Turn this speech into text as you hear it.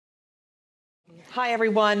Hi,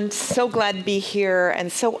 everyone. So glad to be here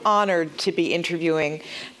and so honored to be interviewing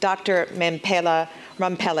Dr. Mamphela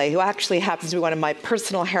Ramphele, who actually happens to be one of my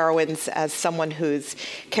personal heroines as someone who's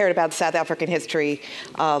cared about South African history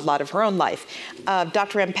a lot of her own life.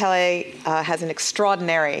 Dr. Ramphele has an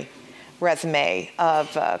extraordinary resume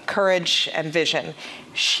of courage and vision.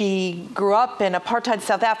 She grew up in apartheid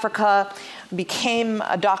South Africa, became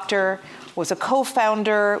a doctor, was a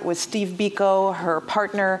co-founder with Steve Biko, her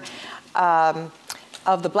partner,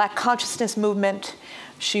 of the Black Consciousness Movement.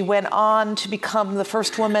 She went on to become the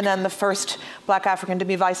first woman and the first Black African to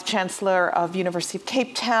be Vice Chancellor of University of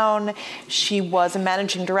Cape Town. She was a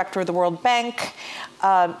managing director of the World Bank.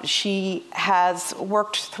 She has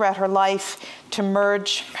worked throughout her life to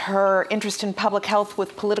merge her interest in public health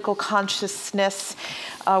with political consciousness,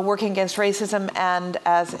 working against racism, and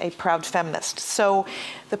as a proud feminist. So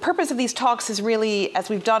the purpose of these talks is really, as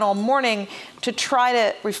we've done all morning, to try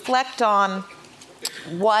to reflect on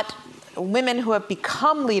what women who have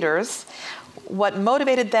become leaders, what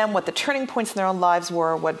motivated them, what the turning points in their own lives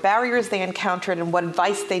were, what barriers they encountered, and what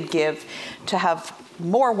advice they'd give to have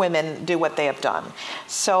more women do what they have done.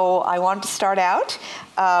 So I wanted to start out.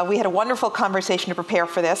 We had a wonderful conversation to prepare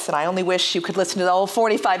for this, and I only wish you could listen to the whole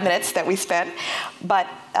 45 minutes that we spent. But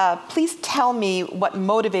please tell me what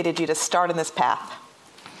motivated you to start on this path.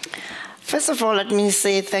 First of all, let me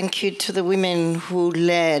say thank you to the women who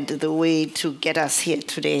led the way to get us here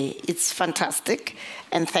today. It's fantastic,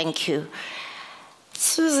 and thank you.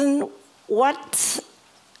 Susan, what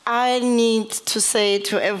I need to say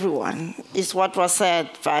to everyone is what was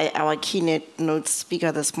said by our keynote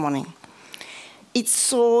speaker this morning. It's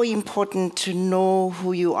so important to know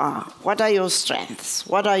who you are. What are your strengths?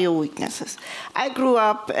 What are your weaknesses? I grew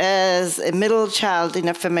up as a middle child in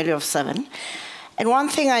a family of 7. And one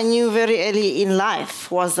thing I knew very early in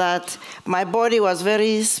life was that my body was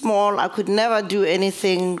very small. I could never do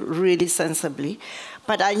anything really sensibly.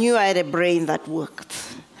 But I knew I had a brain that worked.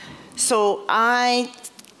 So I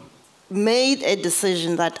made a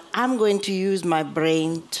decision that I'm going to use my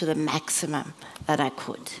brain to the maximum that I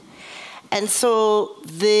could. And so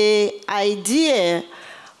the idea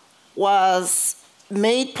was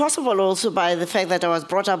made possible also by the fact that I was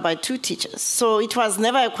brought up by 2 teachers. So it was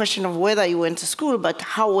never a question of whether you went to school, but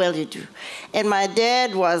how well you do. And my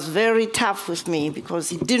dad was very tough with me because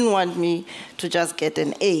he didn't want me to just get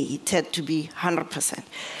an A. It had to be 100%.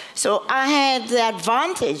 So I had the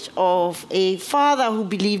advantage of a father who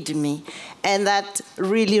believed in me, and that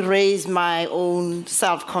really raised my own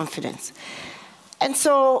self-confidence. And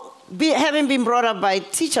so having been brought up by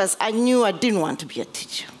teachers, I knew I didn't want to be a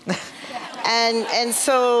teacher. And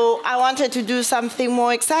so I wanted to do something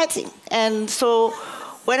more exciting. And so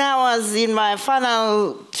when I was in my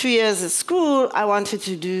final 2 years at school, I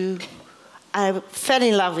fell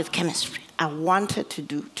in love with chemistry. I wanted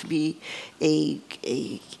to be a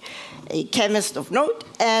chemist of note.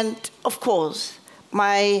 And of course,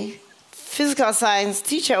 my physical science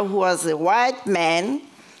teacher, who was a white man,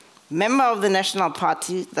 member of the National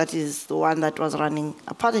Party, that is the one that was running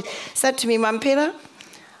a party, said to me, Mamphela,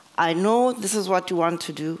 I know this is what you want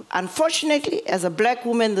to do. Unfortunately, as a black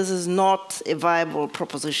woman, this is not a viable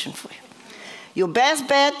proposition for you. Your best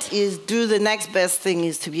bet is do the next best thing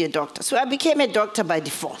is to be a doctor. So I became a doctor by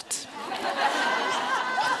default.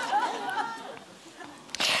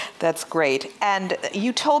 That's great. And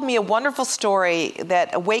you told me a wonderful story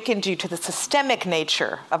that awakened you to the systemic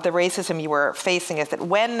nature of the racism you were facing, is that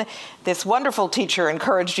when this wonderful teacher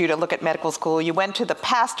encouraged you to look at medical school, you went to the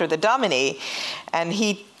pastor, the dominie, and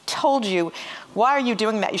he told you, why are you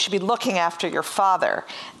doing that? You should be looking after your father.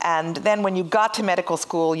 And then when you got to medical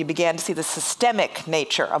school, you began to see the systemic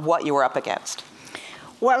nature of what you were up against.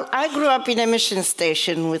 Well, I grew up in a mission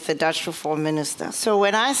station with the Dutch reform minister. So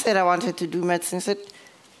when I said I wanted to do medicine, he said,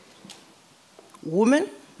 woman,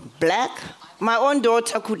 black, my own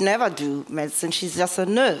daughter could never do medicine. She's just a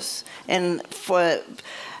nurse. And for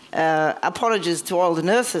apologies to all the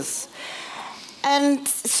nurses. And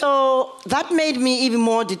so that made me even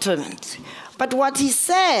more determined. But what he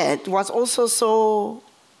said was also so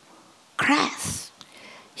crass.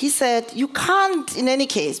 He said, you can't, in any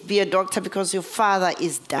case, be a doctor because your father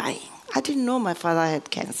is dying. I didn't know my father had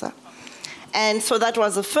cancer. And so that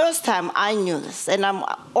was the first time I knew this. And I'm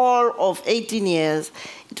all of 18 years.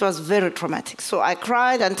 It was very traumatic. So I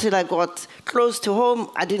cried until I got close to home.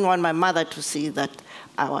 I didn't want my mother to see that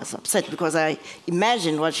I was upset because I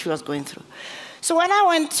imagined what she was going through. So when I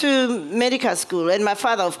went to medical school, and my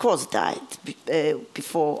father, of course, died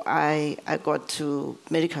before I got to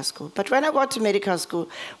medical school. But when I got to medical school,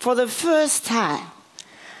 for the first time,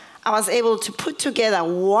 I was able to put together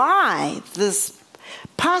why this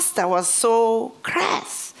pasta was so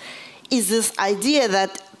crass is this idea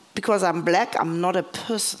that because I'm black, I'm not a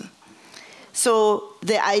person. So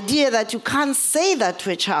the idea that you can't say that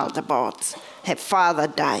to a child about her father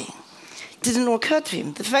dying didn't occur to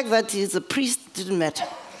him. The fact that he's a priest didn't matter.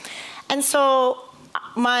 And so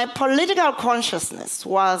my political consciousness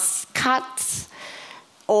was cut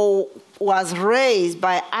or was raised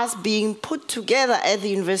by us being put together at the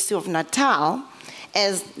University of Natal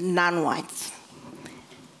as non-whites.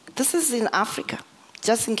 This is in Africa,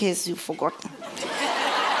 just in case you've forgotten.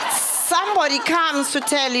 Somebody comes to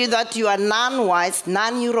tell you that you are non-whites,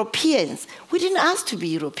 non-Europeans. We didn't ask to be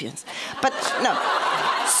Europeans. But no.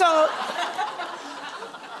 So,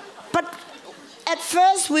 but at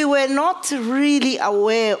first we were not really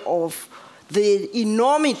aware of the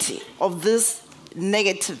enormity of this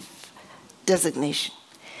negative designation.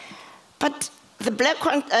 But the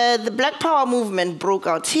Black Power movement broke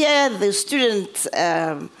out here. The student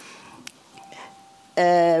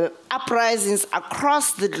uprisings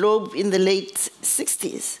across the globe in the late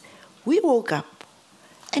 60s. We woke up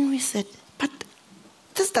and we said, but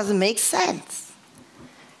this doesn't make sense.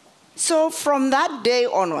 So from that day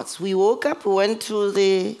onwards, we woke up, we went to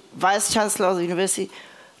the vice chancellor of the university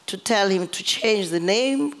to tell him to change the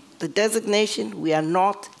name, the designation. We are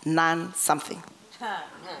not non-something.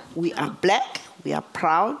 We are black, we are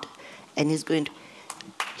proud, and he's going to.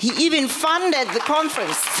 He even funded the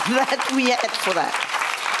conference that we had for that.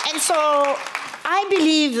 And so I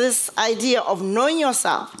believe this idea of knowing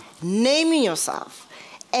yourself, naming yourself,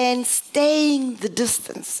 and staying the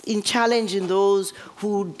distance in challenging those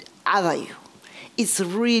who other you is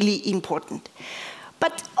really important.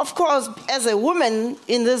 But of course, as a woman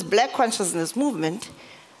in this black consciousness movement,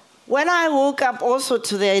 when I woke up also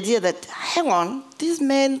to the idea that, hang on, these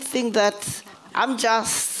men think that I'm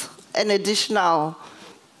just an additional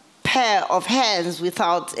pair of hands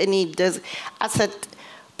without any, I said,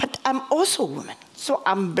 but I'm also a woman. So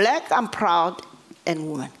I'm black, I'm proud, and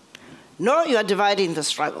woman. No, you are dividing the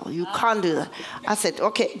struggle. You can't do that. I said,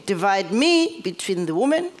 okay, divide me between the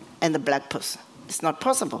woman and the black person. It's not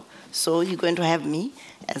possible. So you're going to have me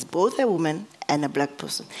as both a woman and a black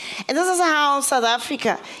person. And this is how South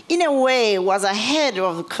Africa, in a way, was ahead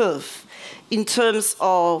of the curve in terms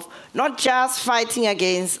of not just fighting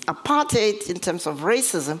against apartheid in terms of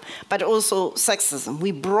racism, but also sexism.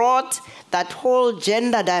 We brought that whole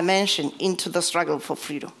gender dimension into the struggle for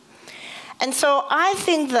freedom. And so I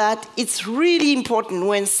think that it's really important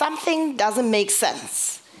when something doesn't make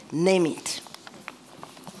sense, name it.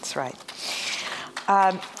 That's right.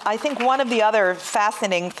 I think one of the other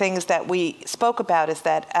fascinating things that we spoke about is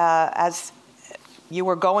that as you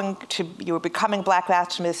were becoming black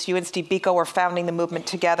activists, you and Steve Biko were founding the movement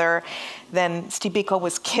together. Then Steve Biko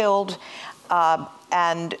was killed,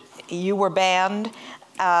 and you were banned.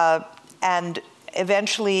 And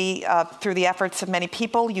eventually, through the efforts of many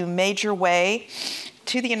people, you made your way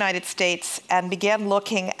to the United States and began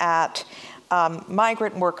looking at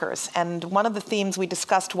migrant workers. And one of the themes we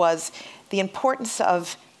discussed was the importance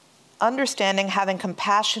of understanding, having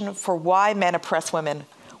compassion for why men oppress women,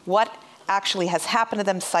 what actually has happened to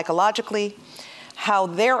them psychologically, how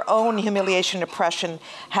their own humiliation and oppression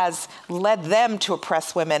has led them to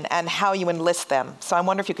oppress women, and how you enlist them. So I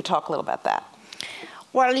wonder if you could talk a little about that.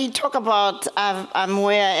 Well, you talk about I'm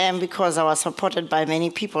where I am because I was supported by many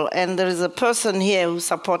people. And there is a person here who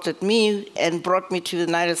supported me and brought me to the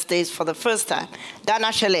United States for the first time, Dana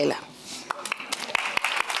Shelela.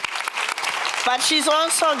 But she's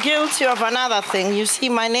also guilty of another thing. You see,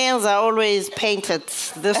 my nails are always painted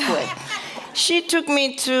this way. She took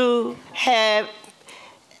me to her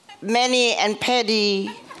mani and pedi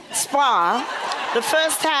spa the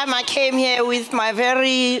first time I came here with my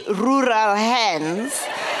very rural hands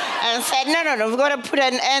and said, no, we've got to put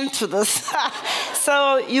an end to this.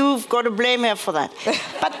 So you've got to blame her for that.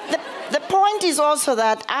 But the point is also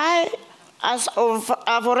that I've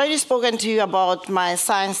already spoken to you about my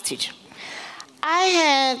science teacher. I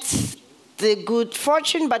had the good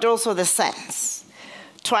fortune, but also the sense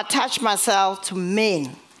to attach myself to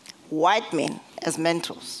men, white men, as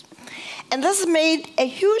mentors. And this made a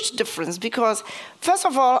huge difference because, first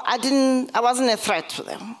of all, I wasn't a threat to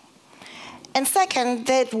them. And second,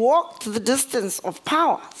 they'd walked the distance of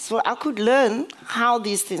power, so I could learn how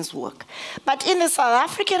these things work. But in the South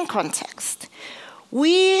African context,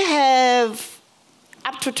 we have,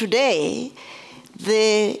 up to today,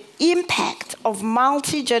 the impact of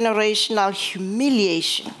multi-generational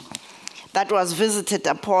humiliation that was visited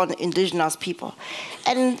upon indigenous people.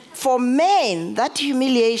 And for men, that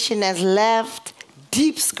humiliation has left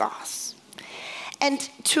deep scars. And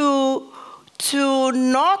to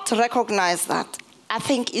not recognize that, I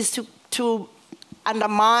think, is to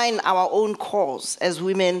undermine our own cause as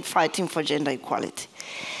women fighting for gender equality.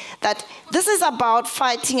 That this is about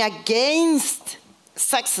fighting against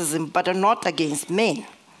sexism, but not against men.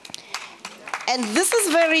 And this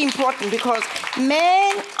is very important because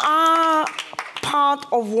men are part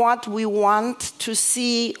of what we want to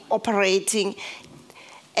see operating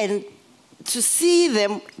and to see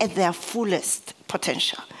them at their fullest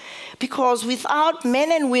potential. Because without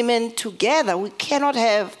men and women together, we cannot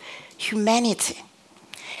have humanity.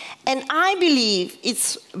 And I believe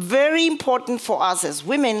it's very important for us as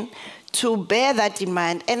women to bear that in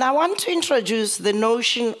mind. And I want to introduce the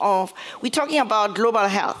notion of, we're talking about global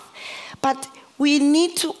health, but we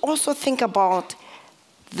need to also think about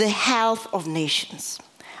the health of nations.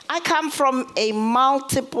 I come from a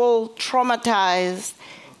multiple traumatized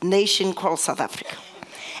nation called South Africa.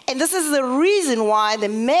 And this is the reason why the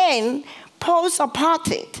men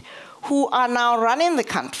post-apartheid who are now running the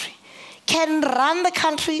country can run the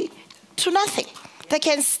country to nothing. They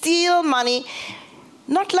can steal money.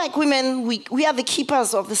 Not like women, we are the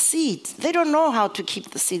keepers of the seed. They don't know how to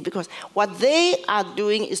keep the seed because what they are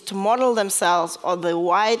doing is to model themselves on the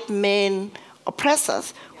white men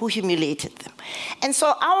oppressors who humiliated them. And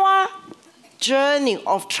so our journey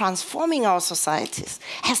of transforming our societies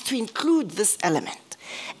has to include this element.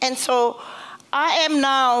 And so I am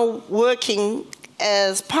now working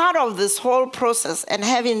as part of this whole process and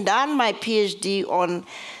having done my PhD on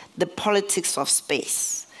the politics of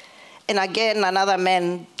space. And again, another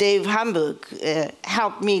man, Dave Hamburg,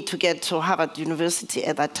 helped me to get to Harvard University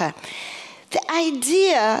at that time. The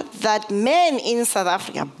idea that men in South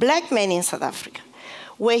Africa, black men in South Africa,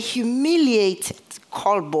 were humiliated,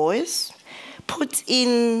 called boys, put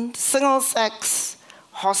in single-sex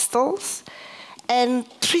hostels, and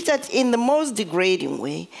treated in the most degrading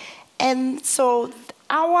way. And so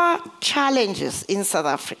our challenges in South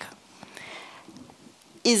Africa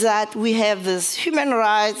is that we have this human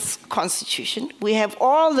rights constitution. We have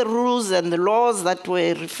all the rules and the laws that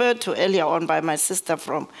were referred to earlier on by my sister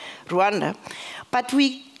from Rwanda, but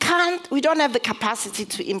we don't have the capacity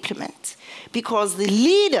to implement because the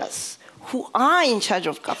leaders who are in charge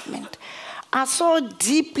of government are so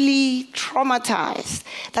deeply traumatized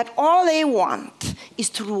that all they want is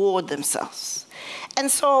to reward themselves.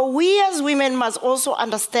 And so we as women must also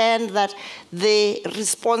understand that the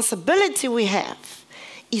responsibility we have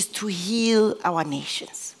is to heal our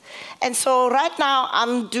nations. And so right now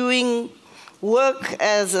I'm doing work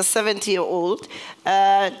as a 70-year-old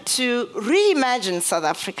to reimagine South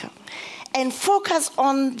Africa and focus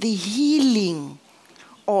on the healing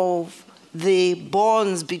of the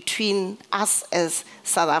bonds between us as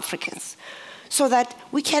South Africans so that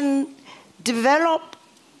we can develop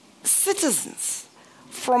citizens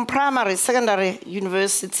from primary, secondary,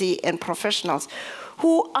 university, and professionals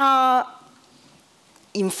who are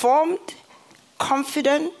informed,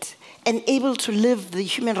 confident, and able to live the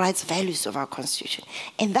human rights values of our Constitution.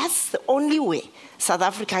 And that's the only way South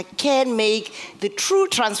Africa can make the true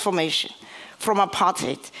transformation from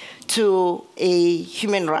apartheid to a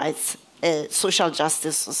human rights, social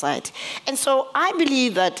justice society. And so I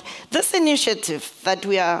believe that this initiative that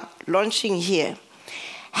we are launching here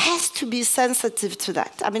has to be sensitive to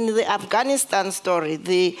that. I mean, the Afghanistan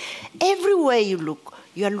story, everywhere you look,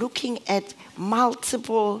 you are looking at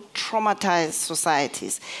multiple traumatized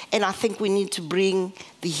societies. And I think we need to bring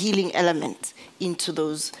the healing element into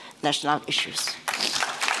those national issues.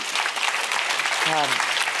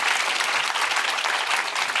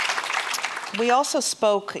 We also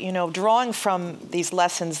spoke, drawing from these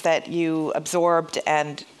lessons that you absorbed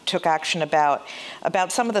and took action about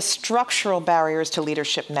some of the structural barriers to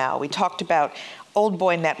leadership now. We talked about old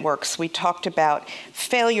boy networks. We talked about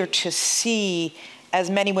failure to see, as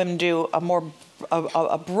many women do,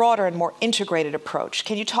 a broader and more integrated approach.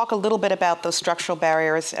 Can you talk a little bit about those structural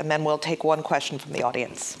barriers, and then we'll take one question from the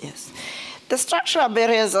audience. Yes. The structural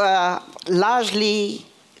barriers are largely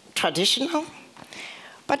traditional,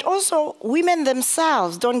 but also women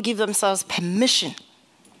themselves don't give themselves permission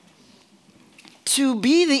to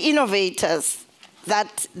be the innovators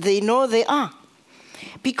that they know they are,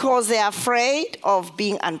 because they are afraid of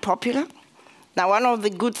being unpopular. Now, one of the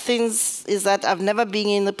good things is that I've never been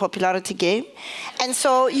in the popularity game. And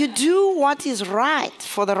so you do what is right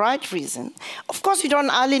for the right reason. Of course, you don't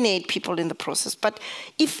alienate people in the process, but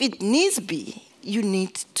if it needs be, you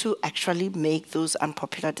need to actually make those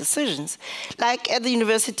unpopular decisions. Like at the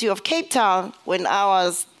University of Cape Town, when I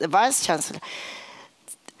was the vice chancellor,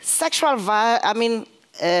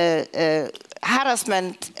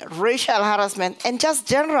 harassment, racial harassment, and just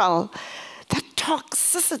general, that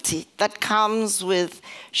toxicity that comes with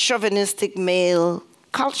chauvinistic male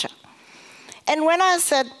culture. And when I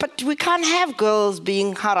said, but we can't have girls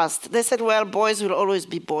being harassed, they said, well, boys will always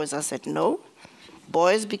be boys. I said, no,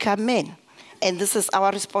 boys become men. And this is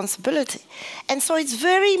our responsibility. And so it's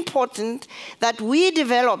very important that we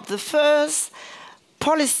develop the first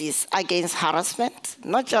policies against harassment,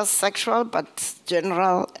 not just sexual, but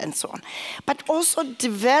general and so on. But also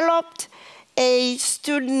developed a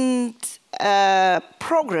student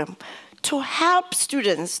program to help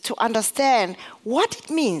students to understand what it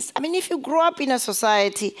means. I mean, if you grow up in a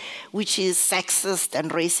society which is sexist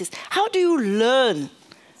and racist, how do you learn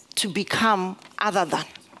to become other than?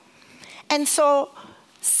 And so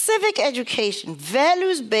civic education,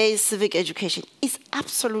 values-based civic education is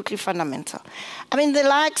absolutely fundamental. I mean, the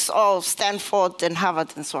likes of Stanford and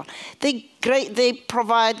Harvard and so on, they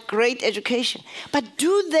provide great education. But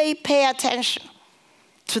do they pay attention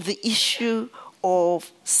to the issue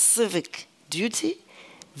of civic duty,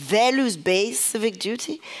 values-based civic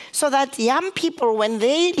duty, so that young people, when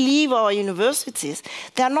they leave our universities,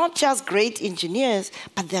 they're not just great engineers,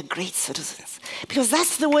 but they're great citizens. Because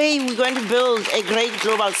that's the way we're going to build a great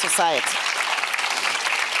global society.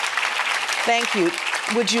 Thank you.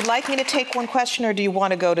 Would you like me to take one question, or do you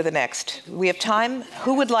want to go to the next? We have time.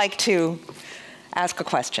 Who would like to ask a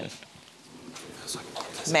question?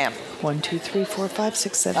 Ma'am. 1, 2, 3, 4, 5,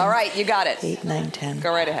 6, 7. All right, you got it. 8, 9, 10.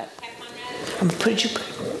 Go right ahead.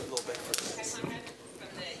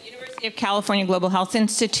 Of California Global Health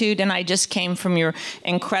Institute, and I just came from your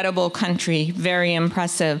incredible country, very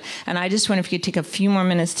impressive. And I just wonder if you could take a few more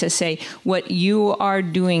minutes to say what you are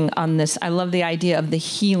doing on this. I love the idea of the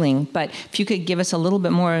healing, but if you could give us a little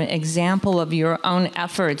bit more example of your own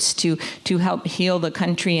efforts to help heal the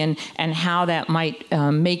country and how that might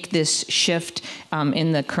make this shift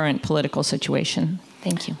in the current political situation.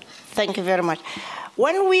 Thank you. Thank you very much.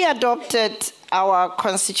 When we adopted our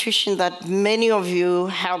constitution that many of you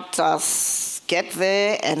helped us get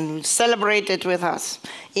there and celebrated with us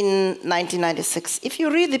in 1996, if you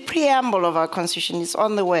read the preamble of our constitution, it's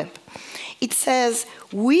on the web. It says,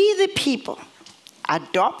 we the people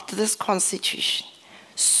adopt this constitution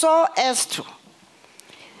so as to.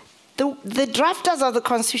 The drafters of the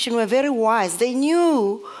constitution were very wise. They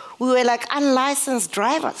knew we were like unlicensed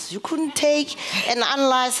drivers. You couldn't take an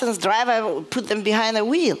unlicensed driver, put them behind the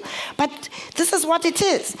wheel. But this is what it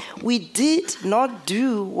is. We did not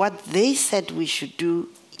do what they said we should do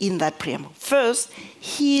in that preamble. First,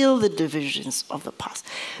 heal the divisions of the past.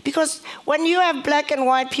 Because when you have black and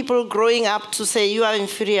white people growing up to say you are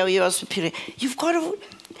inferior, you are superior, you've got to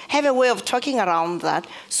have a way of talking around that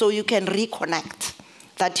so you can reconnect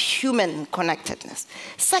that human connectedness.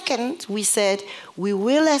 Second, we said we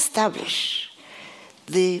will establish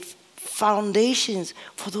the foundations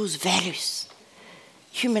for those values: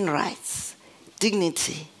 human rights,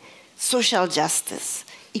 dignity, social justice,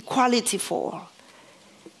 equality for all.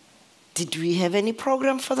 Did we have any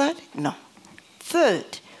program for that? No.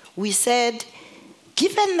 Third, we said,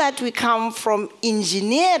 given that we come from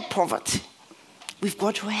engineered poverty, we've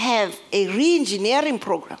got to have a re-engineering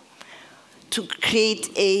program to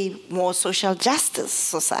create a more social justice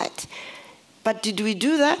society. But did we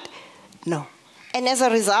do that? No. And as a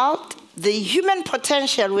result, the human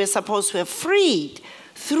potential we're supposed to have freed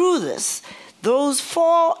through this, those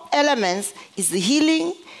 4 elements is the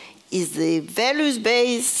healing, is the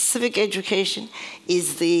values-based civic education,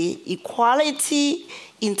 is the equality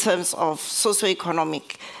in terms of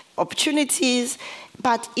socioeconomic opportunities,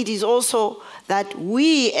 but it is also that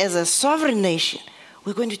we as a sovereign nation,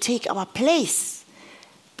 we're going to take our place.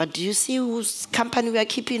 But do you see whose company we are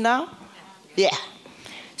keeping now? Yeah.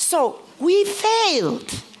 So we failed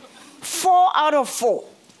 4 out of 4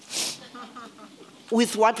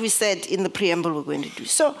 with what we said in the preamble we're going to do.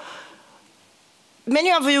 So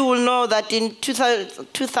many of you will know that in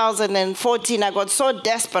 2014, I got so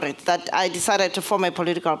desperate that I decided to form a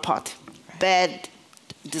political party. Bad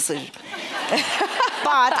decision.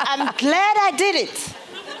 But I'm glad I did it,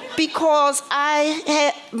 because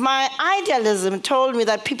my idealism told me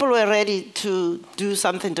that people were ready to do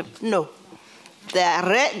something. No. They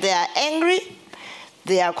are angry,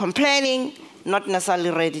 they are complaining, not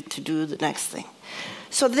necessarily ready to do the next thing.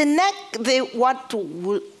 So the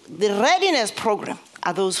readiness program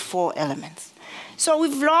are those 4 elements. So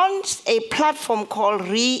we've launched a platform called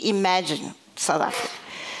Reimagine South Africa.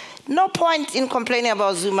 No point in complaining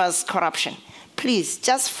about Zuma's corruption. Please,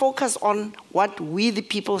 just focus on what we the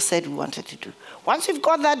people said we wanted to do. Once we've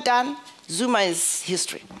got that done, Zuma is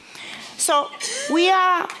history. So we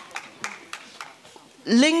are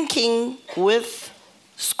linking with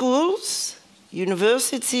schools,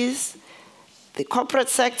 universities, the corporate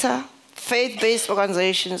sector, faith-based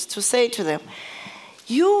organizations, to say to them,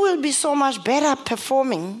 you will be so much better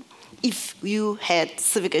performing if you had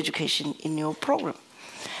civic education in your program.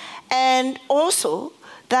 And also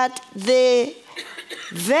that the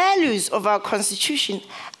values of our Constitution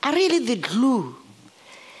are really the glue.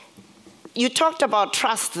 You talked about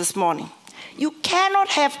trust this morning. You cannot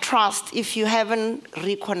have trust if you haven't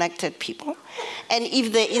reconnected people and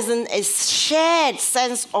if there isn't a shared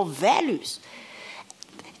sense of values.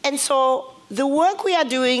 And so the work we are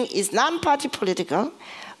doing is non-party political,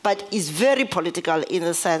 but is very political in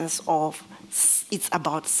the sense of it's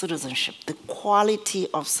about citizenship, the quality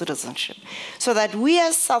of citizenship, so that we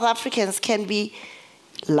as South Africans can be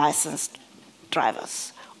licensed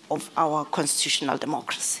drivers of our constitutional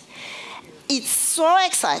democracy. It's so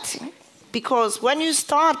exciting because when you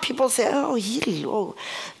start, people say, oh,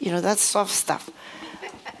 that's soft stuff.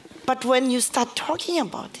 But when you start talking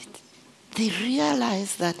about it, they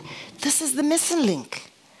realize that this is the missing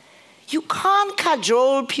link. You can't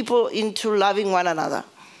cajole people into loving one another,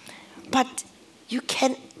 but you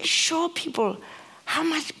can show people how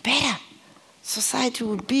much better society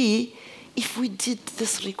would be if we did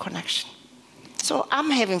this reconnection. So I'm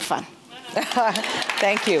having fun.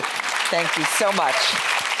 Thank you. Thank you so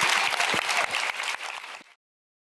much.